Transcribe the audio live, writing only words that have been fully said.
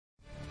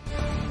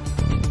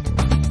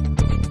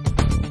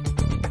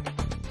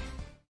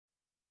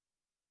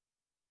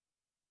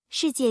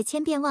世界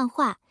千变万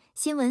化，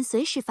新闻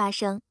随时发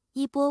生，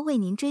一波为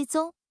您追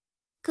踪。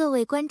各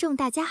位观众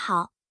大家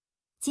好，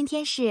今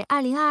天是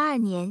2022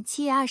年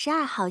7月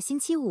22号星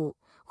期五，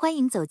欢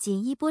迎走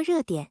进一波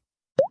热点。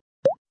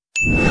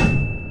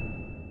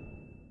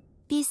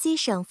Bc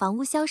省房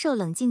屋销售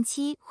冷静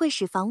期会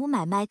使房屋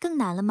买卖更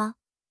难了吗？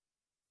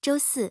周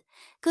四，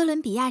哥伦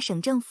比亚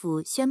省政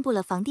府宣布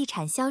了房地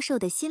产销售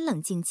的新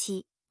冷静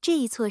期，这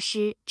一措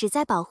施旨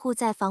在保护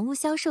在房屋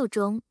销售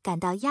中感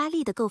到压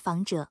力的购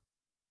房者。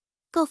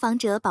购房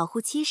者保护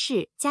期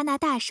是加拿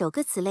大首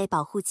个此类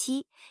保护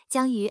期，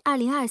将于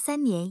2023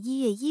年1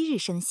月1日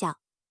生效。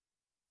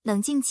冷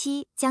静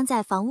期将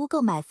在房屋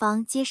购买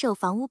方接受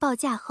房屋报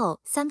价后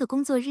3个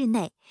工作日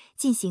内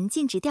进行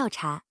尽职调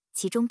查，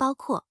其中包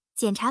括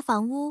检查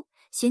房屋、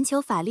寻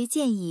求法律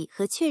建议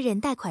和确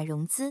认贷款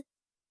融资。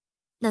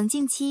冷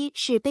静期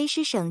是卑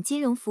诗省金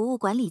融服务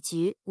管理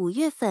局5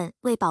月份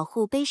为保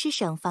护卑诗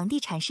省房地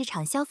产市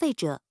场消费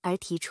者而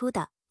提出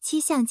的7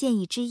项建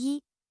议之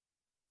一。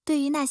对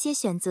于那些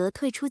选择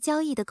退出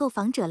交易的购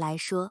房者来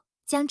说，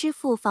将支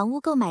付房屋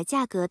购买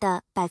价格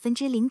的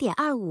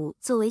 0.25%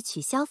 作为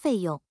取消费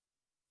用。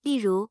例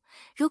如，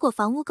如果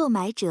房屋购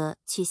买者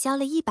取消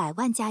了100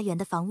万加元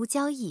的房屋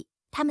交易，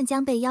他们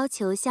将被要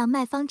求向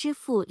卖方支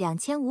付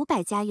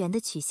2500加元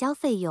的取消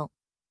费用。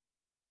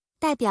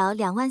代表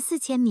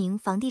24000名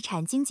房地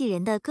产经纪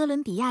人的哥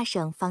伦比亚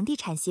省房地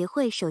产协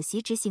会首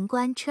席执行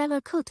官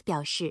Trevor Cote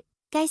表示，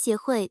该协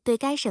会对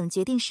该省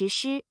决定实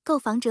施购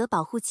房者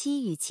保护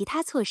期与其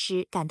他措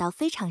施感到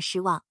非常失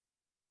望。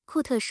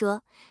库特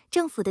说，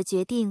政府的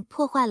决定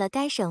破坏了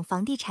该省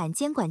房地产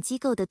监管机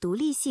构的独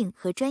立性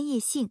和专业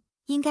性，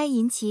应该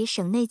引起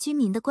省内居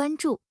民的关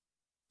注。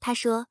他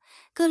说，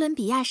哥伦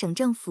比亚省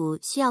政府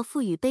需要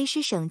赋予卑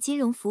诗省金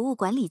融服务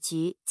管理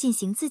局进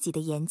行自己的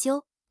研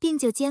究，并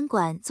就监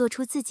管做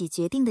出自己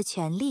决定的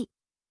权利。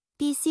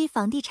BC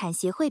房地产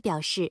协会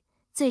表示，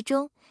最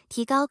终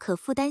提高可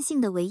负担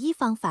性的唯一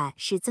方法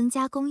是增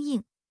加供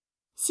应。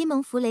西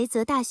蒙弗雷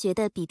泽大学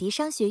的比迪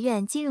商学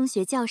院金融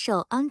学教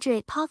授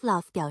Andrei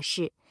Pavlov 表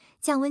示，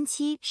降温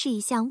期是一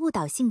项误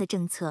导性的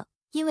政策，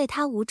因为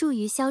它无助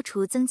于消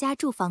除增加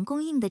住房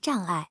供应的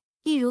障碍，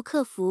例如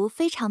克服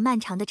非常漫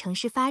长的城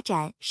市发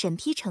展审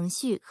批程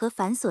序和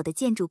繁琐的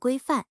建筑规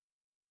范。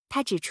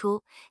他指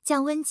出，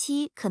降温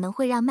期可能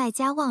会让卖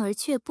家望而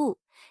却步，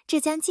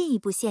这将进一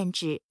步限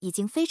制已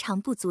经非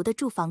常不足的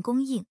住房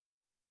供应。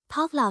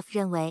Pavlov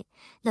认为，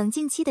冷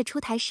静期的出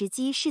台时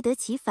机适得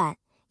其反，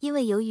因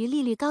为由于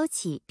利率高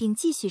企并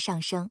继续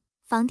上升，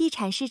房地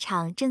产市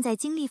场正在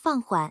经历放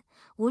缓，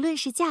无论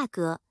是价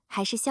格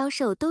还是销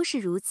售都是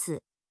如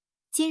此。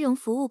金融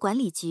服务管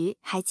理局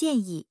还建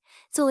议，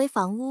作为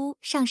房屋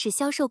上市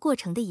销售过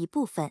程的一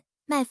部分，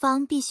卖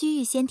方必须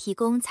预先提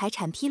供财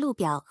产披露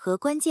表和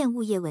关键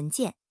物业文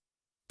件，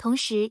同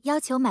时要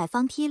求买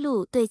方披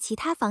露对其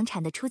他房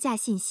产的出价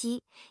信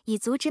息，以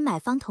阻止买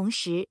方同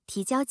时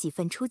提交几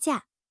份出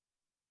价。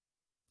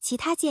其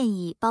他建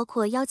议包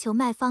括要求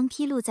卖方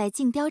披露在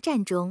竞标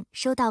站中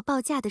收到报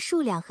价的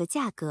数量和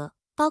价格，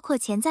包括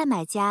潜在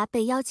买家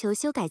被要求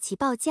修改其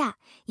报价，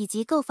以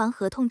及购房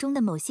合同中的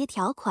某些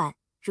条款，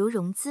如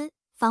融资、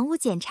房屋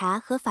检查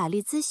和法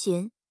律咨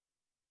询。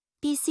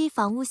BC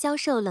房屋销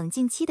售冷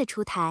静期的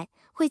出台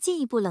会进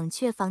一步冷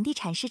却房地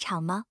产市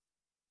场吗？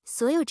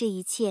所有这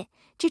一切，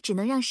这只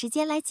能让时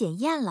间来检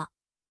验了。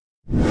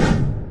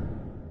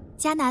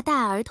加拿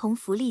大儿童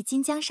福利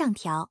金将上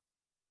调。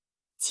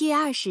7月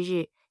20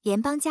日，联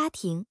邦家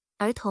庭、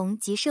儿童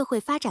及社会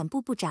发展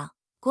部部长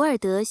古尔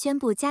德宣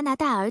布，加拿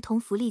大儿童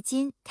福利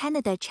金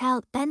Canada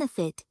Child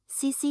Benefit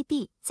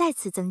CCB 再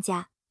次增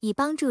加，以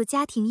帮助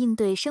家庭应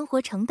对生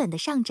活成本的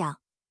上涨。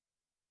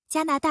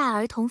加拿大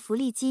儿童福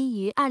利金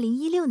于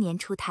2016年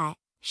出台，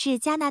是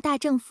加拿大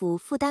政府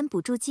负担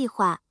补助计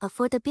划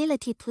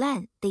Affordability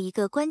Plan 的一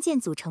个关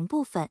键组成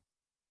部分。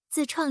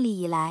自创立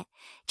以来，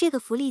这个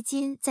福利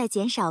金在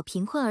减少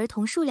贫困儿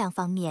童数量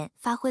方面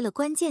发挥了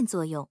关键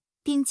作用，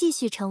并继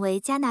续成为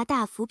加拿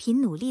大扶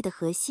贫努力的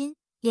核心。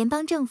联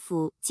邦政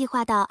府计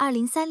划到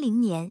2030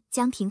年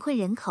将贫困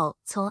人口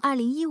从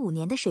2015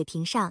年的水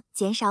平上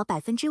减少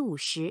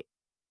 50%。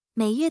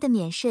每月的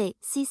免税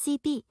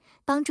CCB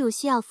帮助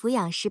需要抚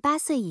养18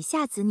岁以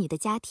下子女的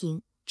家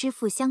庭支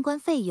付相关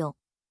费用。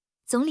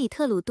总理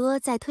特鲁多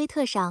在推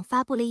特上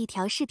发布了一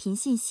条视频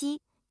信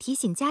息，提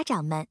醒家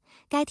长们，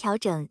该调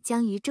整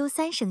将于周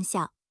3生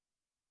效。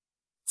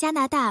加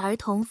拿大儿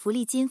童福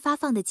利金发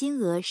放的金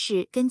额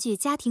是根据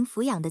家庭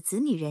抚养的子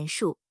女人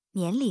数、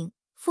年龄、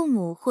父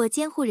母或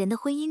监护人的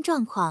婚姻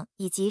状况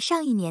以及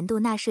上一年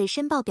度纳税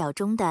申报表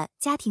中的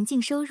家庭净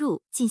收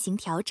入进行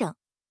调整。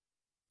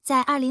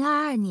在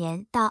2022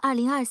年到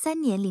2023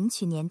年领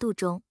取年度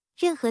中，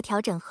任何调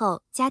整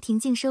后家庭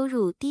净收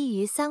入低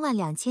于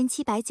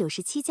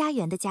32797加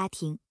元的家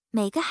庭，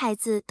每个孩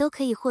子都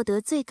可以获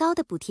得最高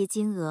的补贴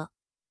金额。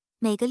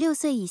每个6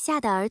岁以下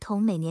的儿童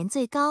每年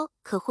最高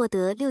可获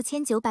得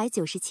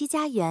6997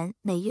加元，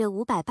每月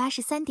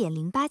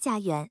583.08加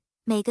元。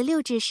每个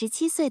6至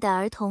17岁的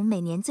儿童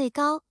每年最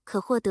高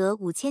可获得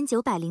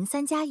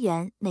5903加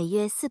元，每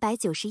月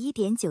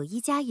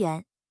491.91加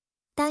元。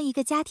当一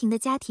个家庭的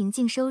家庭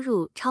净收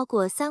入超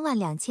过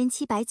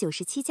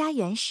32797加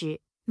元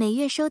时，每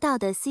月收到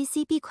的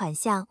CCB 款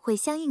项会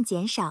相应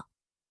减少。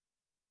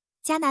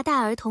加拿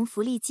大儿童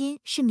福利金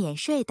是免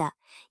税的，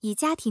以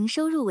家庭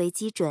收入为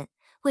基准，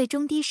为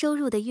中低收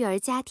入的育儿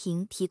家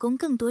庭提供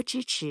更多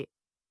支持。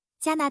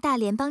加拿大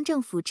联邦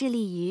政府致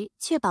力于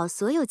确保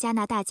所有加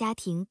拿大家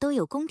庭都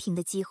有公平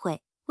的机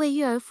会，为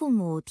育儿父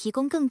母提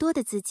供更多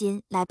的资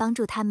金来帮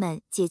助他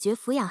们解决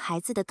抚养孩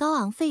子的高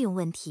昂费用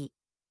问题。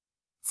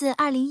自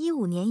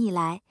2015年以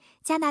来，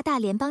加拿大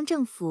联邦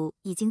政府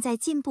已经在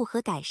进步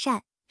和改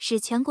善，使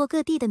全国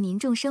各地的民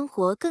众生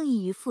活更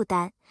易于负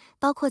担，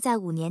包括在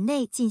5年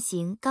内进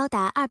行高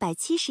达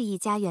270亿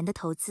加元的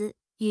投资，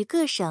与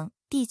各省、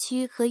地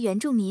区和原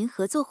住民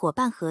合作伙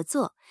伴合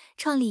作，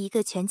创立一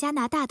个全加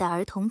拿大的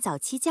儿童早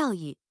期教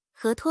育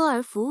和托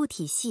儿服务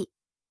体系。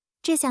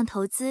这项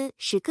投资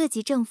使各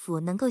级政府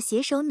能够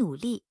携手努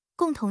力，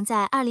共同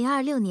在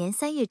2026年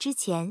3月之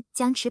前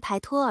将持牌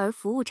托儿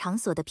服务场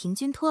所的平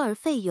均托儿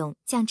费用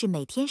降至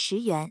每天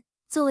10元。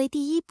作为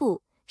第一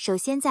步，首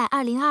先在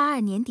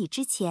2022年底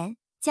之前，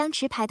将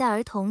持牌的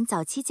儿童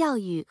早期教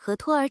育和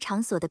托儿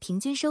场所的平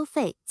均收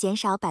费减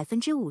少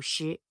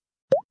 50%。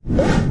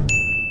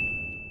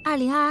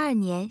2022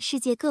年世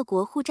界各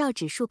国护照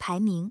指数排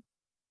名。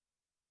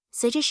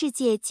随着世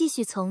界继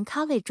续从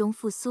COVID 中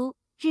复苏，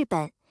日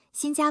本、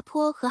新加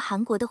坡和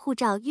韩国的护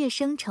照跃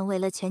升成为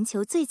了全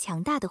球最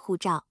强大的护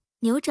照，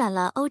扭转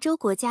了欧洲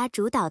国家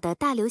主导的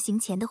大流行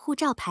前的护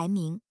照排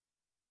名。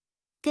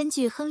根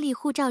据亨利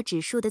护照指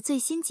数的最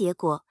新结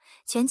果，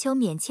全球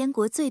免签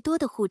国最多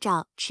的护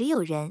照持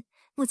有人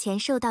目前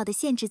受到的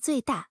限制最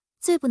大，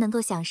最不能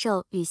够享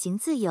受旅行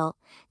自由。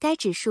该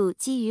指数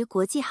基于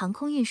国际航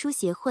空运输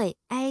协会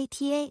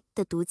IATA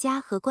的独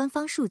家和官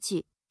方数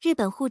据，日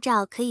本护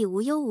照可以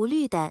无忧无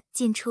虑地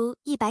进出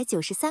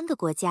193个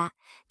国家，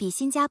比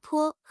新加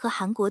坡和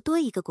韩国多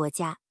一个国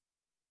家。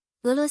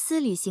俄罗斯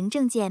旅行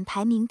证件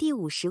排名第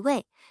50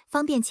位，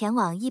方便前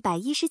往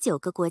119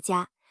个国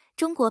家。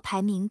中国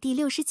排名第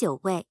69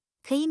位，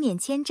可以免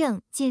签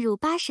证进入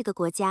80个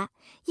国家。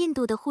印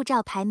度的护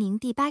照排名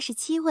第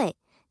87位，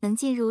能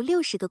进入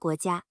60个国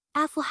家。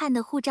阿富汗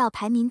的护照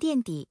排名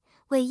垫底，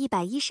为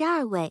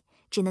112位，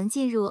只能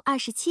进入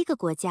27个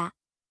国家。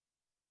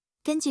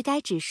根据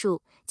该指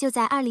数，就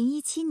在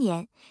2017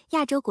年，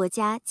亚洲国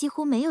家几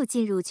乎没有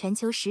进入全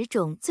球10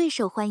种最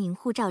受欢迎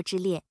护照之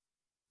列。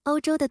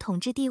欧洲的统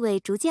治地位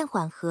逐渐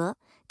缓和，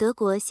德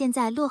国现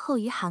在落后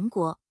于韩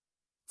国。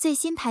最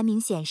新排名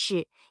显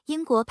示，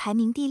英国排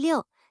名第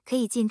6，可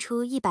以进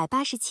出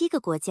187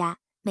个国家；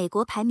美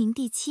国排名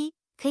第7，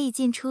可以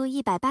进出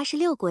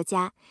186国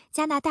家；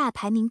加拿大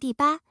排名第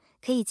8，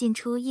可以进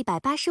出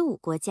185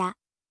国家。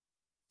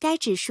该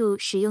指数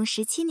使用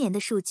17年的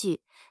数据，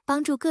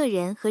帮助个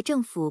人和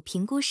政府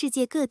评估世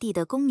界各地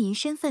的公民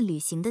身份旅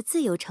行的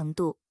自由程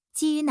度，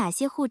基于哪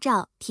些护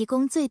照提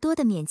供最多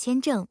的免签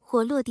证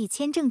或落地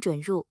签证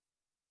准入。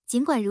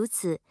尽管如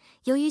此，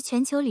由于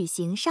全球旅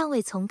行尚未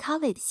从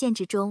COVID 限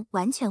制中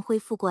完全恢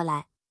复过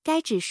来，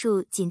该指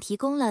数仅提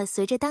供了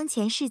随着当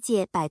前世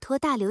界摆脱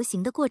大流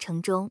行的过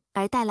程中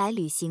而带来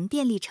旅行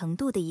便利程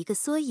度的一个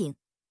缩影。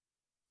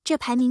这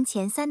排名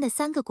前3的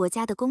3个国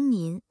家的公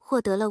民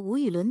获得了无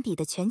与伦比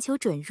的全球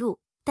准入，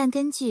但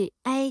根据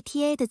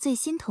IATA 的最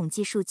新统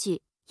计数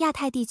据，亚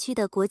太地区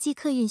的国际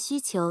客运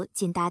需求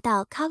仅达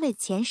到 COVID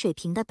前水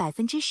平的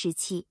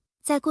 17%，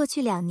 在过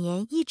去2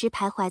年一直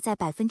徘徊在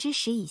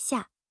 10% 以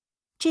下。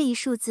这一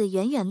数字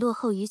远远落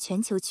后于全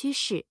球趋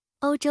势，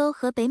欧洲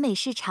和北美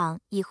市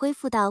场已恢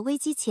复到危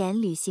机前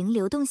旅行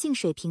流动性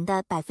水平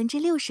的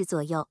 60%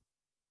 左右。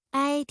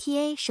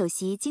IATA 首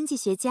席经济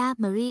学家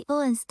Marie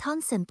Owens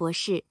Thompson 博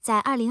士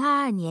在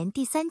2022年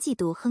第3季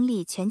度亨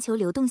利全球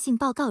流动性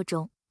报告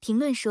中评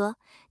论说，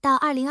到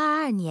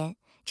2022年，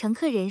乘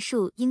客人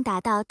数应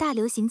达到大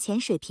流行前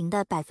水平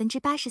的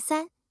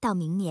 83%， 到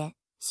明年，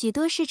许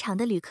多市场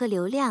的旅客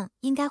流量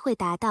应该会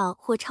达到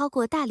或超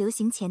过大流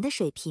行前的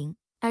水平。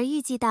而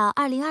预计到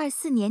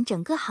2024年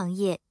整个行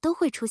业都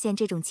会出现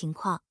这种情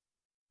况。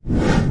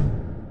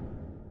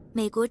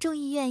美国众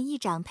议院议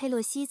长佩洛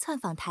西窜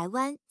访台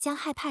湾将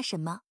害怕什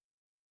么？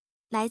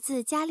来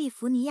自加利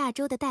福尼亚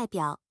州的代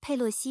表佩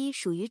洛西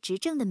属于执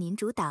政的民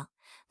主党，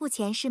目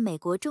前是美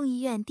国众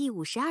议院第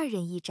52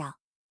任议长。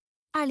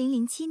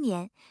2007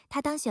年，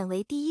她当选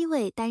为第1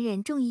位担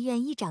任众议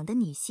院议长的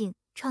女性，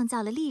创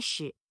造了历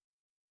史。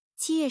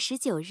7月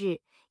19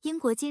日，英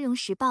国金融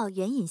时报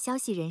援引消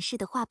息人士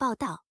的话报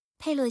道，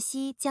佩洛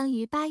西将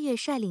于8月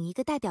率领一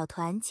个代表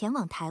团前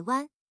往台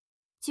湾。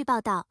据报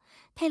道，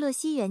佩洛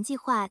西原计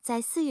划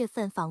在4月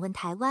份访问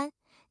台湾，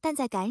但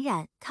在感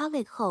染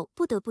COVID 后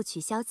不得不取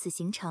消此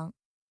行程。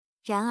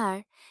然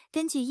而，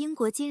根据英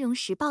国金融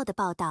时报的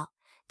报道，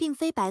并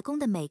非白宫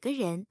的每个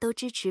人都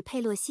支持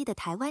佩洛西的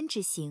台湾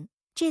之行，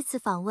这次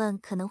访问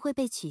可能会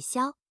被取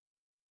消。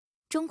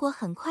中国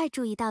很快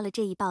注意到了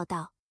这一报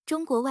道。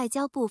中国外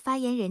交部发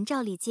言人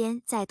赵立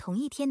坚在同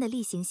一天的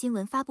例行新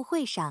闻发布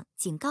会上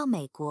警告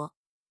美国。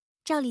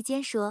赵立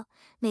坚说，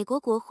美国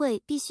国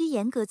会必须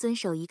严格遵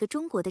守一个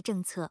中国的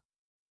政策。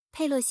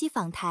佩洛西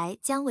访台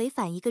将违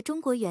反一个中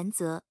国原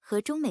则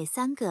和中美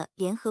3个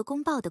联合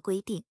公报的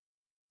规定。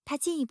他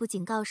进一步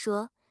警告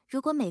说，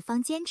如果美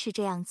方坚持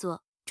这样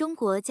做，中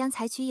国将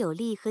采取有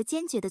力和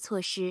坚决的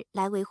措施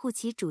来维护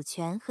其主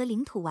权和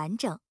领土完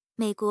整，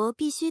美国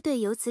必须对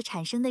由此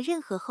产生的任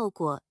何后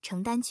果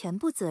承担全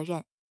部责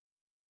任。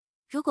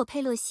如果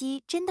佩洛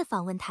西真的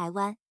访问台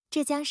湾，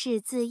这将是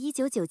自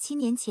1997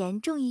年前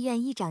众议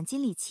院议长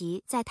金里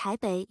奇在台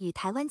北与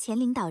台湾前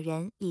领导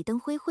人李登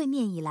辉会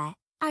面以来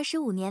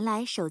，25年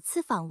来首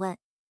次访问。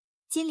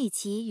金里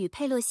奇与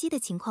佩洛西的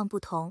情况不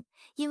同，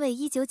因为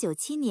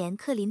1997年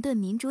克林顿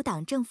民主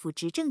党政府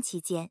执政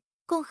期间，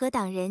共和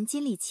党人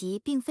金里奇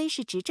并非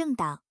是执政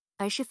党，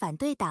而是反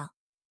对党。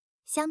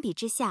相比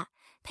之下，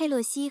佩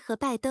洛西和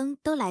拜登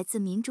都来自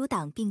民主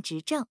党并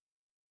执政。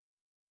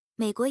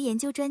美国研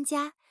究专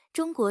家、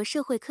中国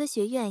社会科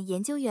学院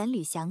研究员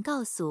吕翔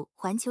告诉《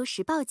环球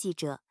时报》记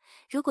者，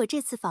如果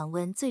这次访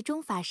问最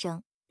终发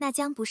生，那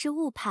将不是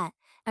误判，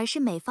而是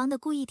美方的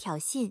故意挑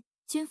衅，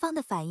军方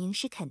的反应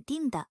是肯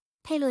定的。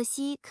佩洛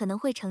西可能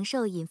会承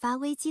受引发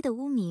危机的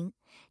污名，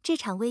这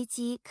场危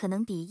机可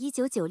能比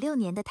1996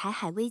年的台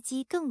海危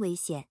机更危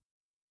险。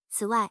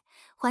此外，《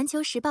环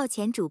球时报》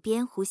前主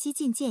编胡锡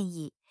进建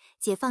议，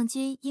解放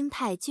军应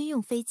派军用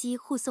飞机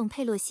护送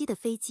佩洛西的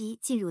飞机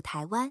进入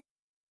台湾。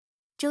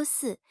周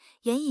四，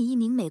援引一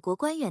名美国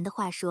官员的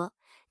话说，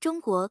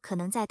中国可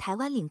能在台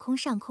湾领空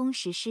上空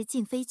实施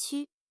禁飞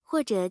区，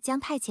或者将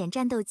派遣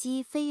战斗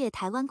机飞越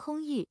台湾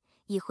空域，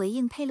以回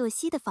应佩洛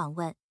西的访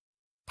问。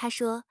他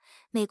说，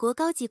美国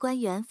高级官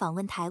员访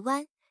问台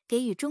湾，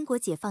给予中国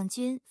解放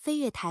军飞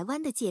越台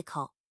湾的借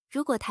口。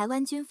如果台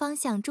湾军方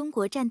向中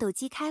国战斗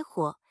机开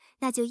火，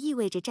那就意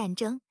味着战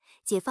争，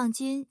解放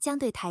军将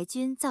对台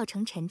军造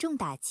成沉重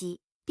打击，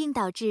并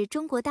导致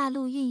中国大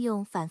陆运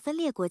用反分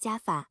裂国家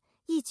法，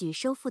一举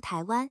收复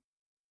台湾。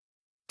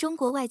中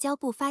国外交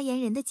部发言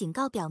人的警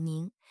告表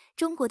明，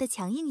中国的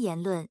强硬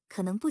言论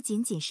可能不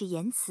仅仅是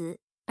言辞，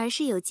而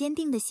是有坚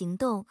定的行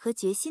动和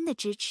决心的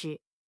支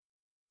持。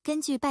根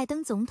据拜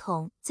登总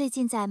统最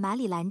近在马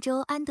里兰州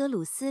安德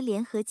鲁斯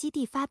联合基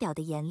地发表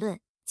的言论，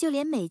就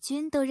连美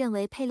军都认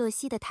为佩洛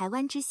西的台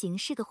湾之行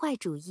是个坏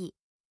主意。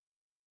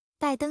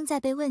拜登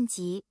在被问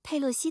及佩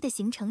洛西的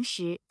行程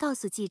时，告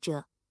诉记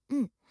者，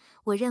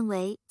我认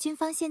为军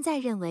方现在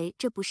认为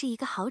这不是一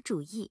个好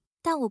主意，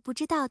但我不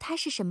知道他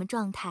是什么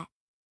状态。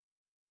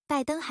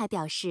拜登还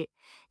表示，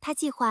他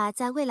计划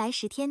在未来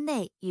10天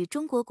内与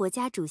中国国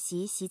家主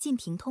席习近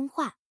平通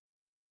话。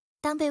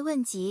当被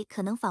问及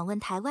可能访问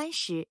台湾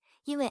时，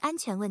因为安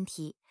全问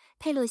题，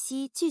佩洛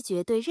西拒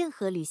绝对任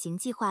何旅行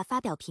计划发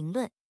表评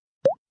论。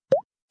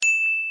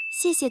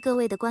谢谢各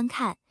位的观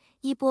看，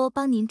一波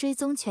帮您追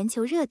踪全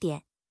球热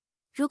点。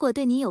如果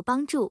对您有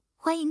帮助，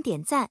欢迎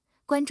点赞、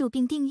关注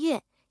并订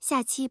阅，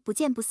下期不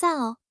见不散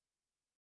哦。